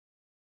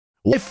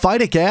Why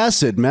phytic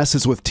acid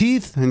messes with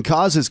teeth and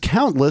causes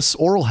countless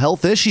oral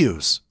health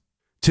issues.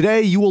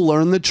 Today, you will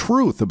learn the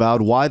truth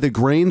about why the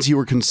grains you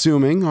are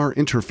consuming are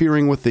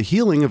interfering with the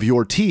healing of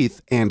your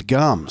teeth and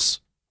gums.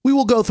 We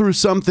will go through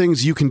some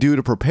things you can do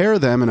to prepare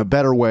them in a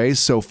better way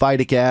so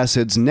phytic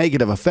acid's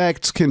negative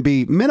effects can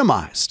be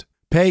minimized.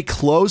 Pay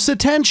close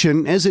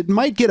attention as it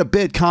might get a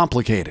bit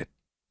complicated.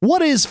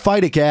 What is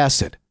phytic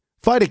acid?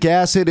 Phytic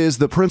acid is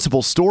the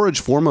principal storage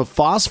form of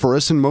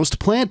phosphorus in most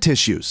plant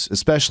tissues,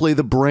 especially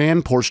the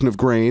bran portion of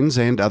grains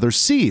and other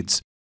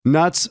seeds.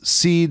 Nuts,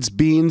 seeds,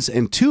 beans,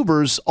 and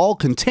tubers all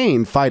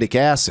contain phytic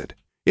acid.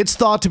 It's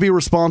thought to be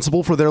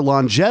responsible for their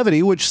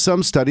longevity, which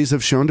some studies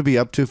have shown to be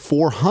up to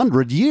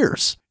 400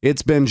 years.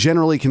 It's been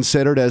generally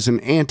considered as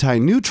an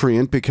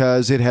anti-nutrient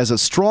because it has a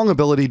strong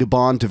ability to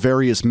bond to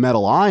various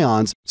metal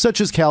ions, such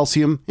as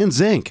calcium and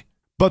zinc.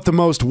 But the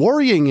most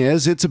worrying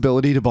is its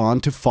ability to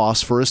bond to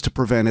phosphorus to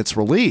prevent its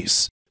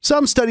release.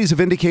 Some studies have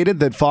indicated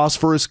that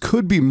phosphorus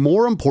could be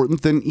more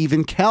important than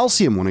even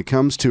calcium when it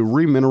comes to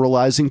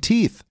remineralizing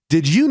teeth.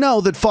 Did you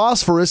know that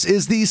phosphorus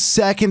is the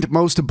second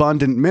most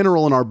abundant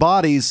mineral in our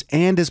bodies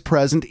and is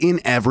present in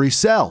every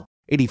cell?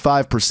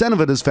 85%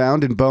 of it is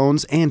found in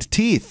bones and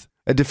teeth.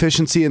 A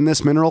deficiency in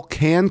this mineral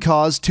can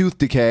cause tooth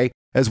decay,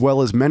 as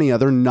well as many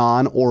other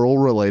non-oral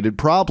related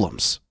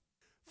problems.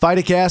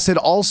 Phytic acid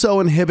also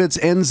inhibits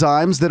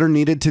enzymes that are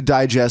needed to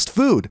digest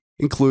food,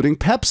 including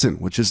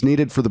pepsin, which is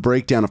needed for the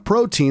breakdown of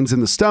proteins in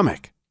the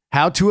stomach.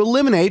 How to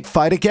eliminate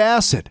phytic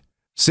acid?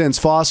 Since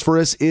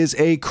phosphorus is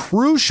a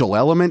crucial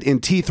element in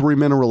teeth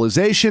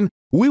remineralization,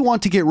 we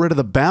want to get rid of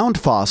the bound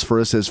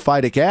phosphorus as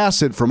phytic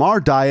acid from our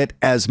diet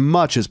as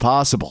much as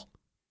possible.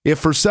 If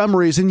for some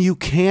reason you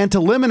can't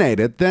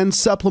eliminate it, then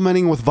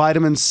supplementing with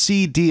vitamins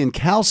C, D, and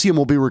calcium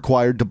will be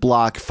required to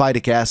block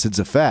phytic acid's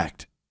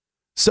effect.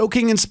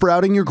 Soaking and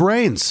sprouting your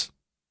grains.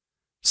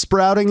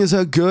 Sprouting is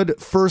a good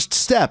first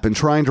step in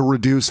trying to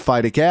reduce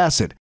phytic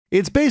acid.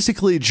 It's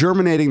basically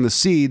germinating the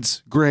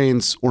seeds,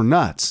 grains, or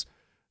nuts.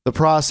 The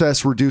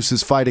process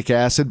reduces phytic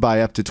acid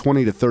by up to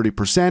 20 to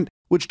 30%,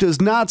 which does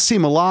not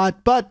seem a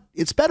lot, but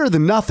it's better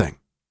than nothing.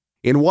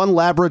 In one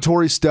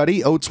laboratory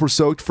study, oats were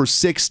soaked for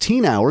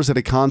 16 hours at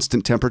a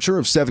constant temperature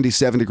of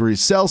 77 degrees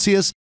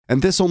Celsius,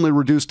 and this only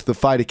reduced the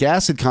phytic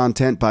acid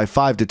content by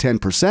 5 to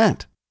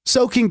 10%.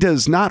 Soaking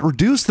does not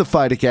reduce the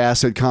phytic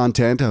acid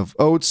content of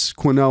oats,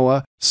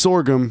 quinoa,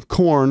 sorghum,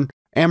 corn,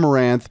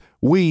 amaranth,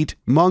 wheat,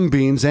 mung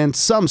beans, and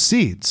some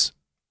seeds.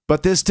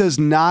 But this does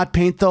not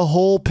paint the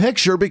whole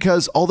picture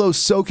because although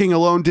soaking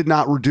alone did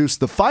not reduce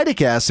the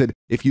phytic acid,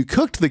 if you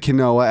cooked the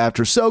quinoa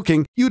after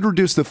soaking, you'd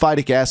reduce the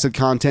phytic acid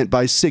content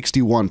by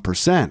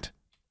 61%.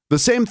 The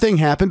same thing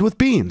happened with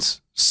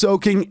beans.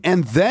 Soaking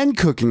and then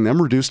cooking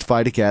them reduced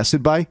phytic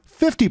acid by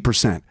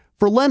 50%.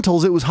 For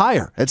lentils, it was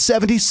higher at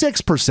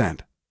 76%.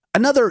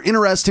 Another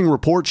interesting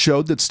report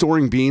showed that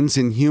storing beans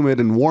in humid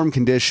and warm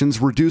conditions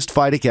reduced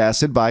phytic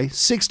acid by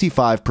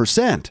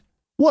 65%.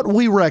 What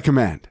we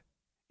recommend: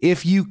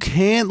 if you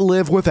can't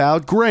live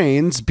without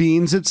grains,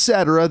 beans,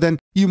 etc., then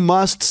you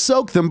must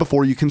soak them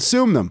before you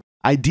consume them.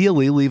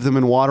 Ideally, leave them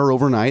in water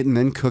overnight and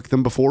then cook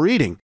them before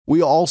eating. We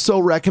also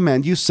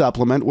recommend you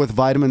supplement with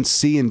vitamins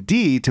C and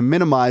D to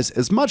minimize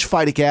as much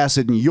phytic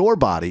acid in your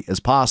body as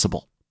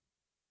possible.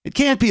 It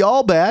can't be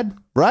all bad,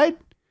 right?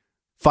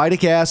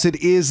 Phytic acid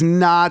is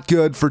not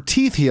good for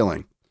teeth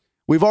healing.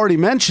 We've already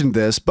mentioned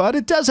this, but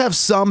it does have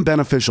some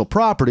beneficial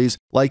properties,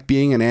 like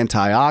being an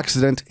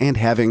antioxidant and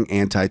having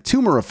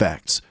anti-tumor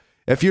effects.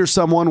 If you're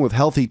someone with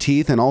healthy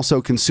teeth and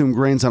also consume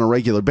grains on a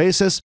regular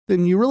basis,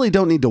 then you really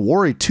don't need to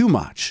worry too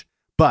much.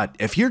 But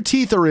if your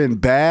teeth are in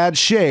bad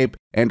shape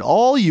and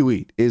all you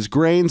eat is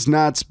grains,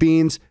 nuts,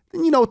 beans,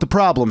 then you know what the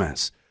problem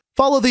is.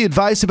 Follow the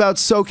advice about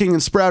soaking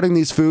and sprouting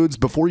these foods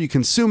before you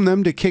consume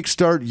them to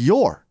kickstart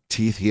your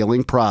teeth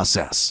healing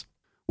process.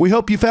 We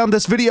hope you found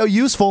this video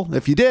useful.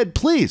 If you did,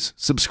 please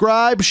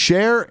subscribe,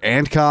 share,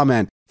 and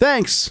comment.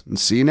 Thanks, and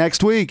see you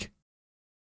next week.